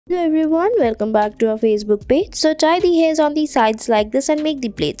Hello everyone, welcome back to our Facebook page. So tie the hairs on the sides like this and make the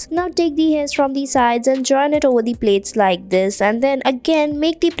plaits. Now take the hairs from the sides and join it over the plaits like this, and then again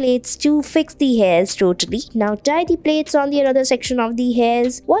make the plaits to fix the hairs totally. Now tie the plaits on the another section of the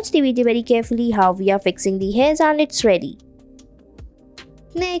hairs. Watch the video very carefully how we are fixing the hairs and it's ready.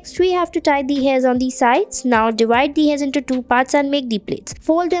 Next, we have to tie the hairs on the sides. Now divide the hairs into two parts and make the plaits.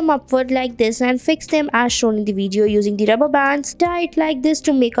 Fold them upward like this and fix them as shown in the video using the rubber bands. Tie it like this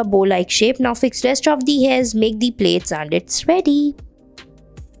to make a bow-like shape. Now fix rest of the hairs, make the plaits, and it's ready.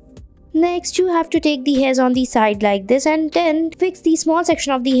 Next, you have to take the hairs on the side like this and then fix the small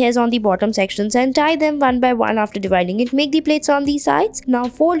section of the hairs on the bottom sections and tie them one by one after dividing it. Make the plaits on the sides. Now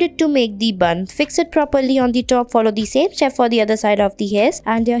fold it to make the bun. Fix it properly on the top. Follow the same step for the other side of the hairs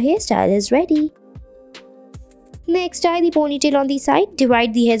and your hairstyle is ready. Next, tie the ponytail on the side.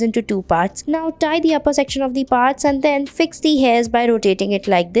 Divide the hairs into two parts. Now tie the upper section of the parts and then fix the hairs by rotating it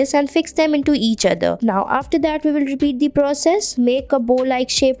like this and fix them into each other. Now after that we will repeat the process. Make a bow-like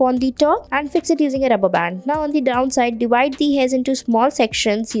shape on the top and fix it using a rubber band. Now on the downside, divide the hairs into small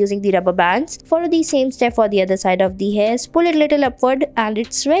sections using the rubber bands. Follow the same step for the other side of the hairs. Pull it a little upward and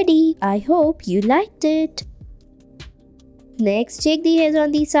it's ready. I hope you liked it. Next, take the hairs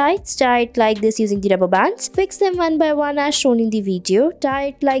on the sides, tie it like this using the rubber bands. Fix them one by one as shown in the video. Tie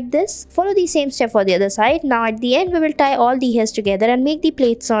it like this. Follow the same step for the other side. Now at the end, we will tie all the hairs together and make the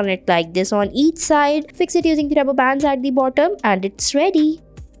plaits on it like this on each side. Fix it using the rubber bands at the bottom and it's ready.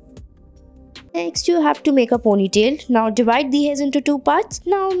 Next, you have to make a ponytail. Now divide the hairs into two parts.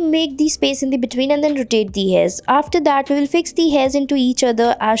 Now make the space in the between and then rotate the hairs. After that, we will fix the hairs into each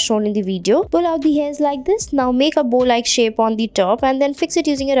other as shown in the video. Pull out the hairs like this. Now make a bow-like shape on the top and then fix it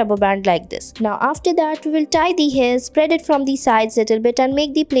using a rubber band like this. Now after that, we will tie the hairs, spread it from the sides a little bit and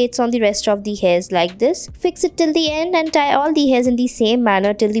make the plaits on the rest of the hairs like this. Fix it till the end and tie all the hairs in the same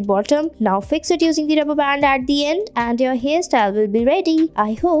manner till the bottom. Now fix it using the rubber band at the end and your hairstyle will be ready.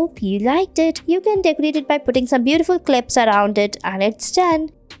 I hope you liked it. You can decorate it by putting some beautiful clips around it and it's done.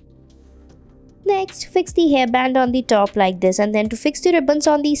 Next, fix the hairband on the top like this, and then to fix the ribbons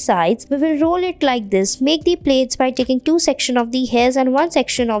on the sides, we will roll it like this. Make the plaits by taking two sections of the hairs and one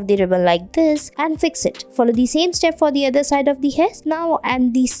section of the ribbon like this and fix it. Follow the same step for the other side of the hairs. Now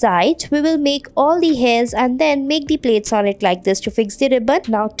on the side, we will make all the hairs and then make the plaits on it like this to fix the ribbon.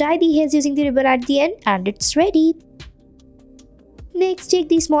 Now tie the hairs using the ribbon at the end and it's ready. Next, take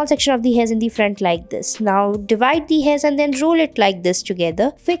the small section of the hairs in the front like this. Now divide the hairs and then roll it like this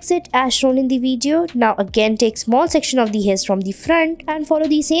together. Fix it as shown in the video. Now again take small section of the hairs from the front and follow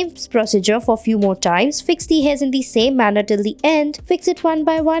the same procedure for a few more times. Fix the hairs in the same manner till the end. Fix it one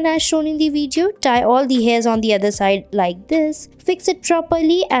by one as shown in the video. Tie all the hairs on the other side like this. Fix it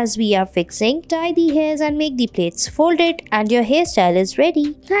properly as we are fixing. Tie the hairs and make the plaits. Fold it and your hairstyle is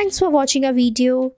ready. Thanks for watching our video.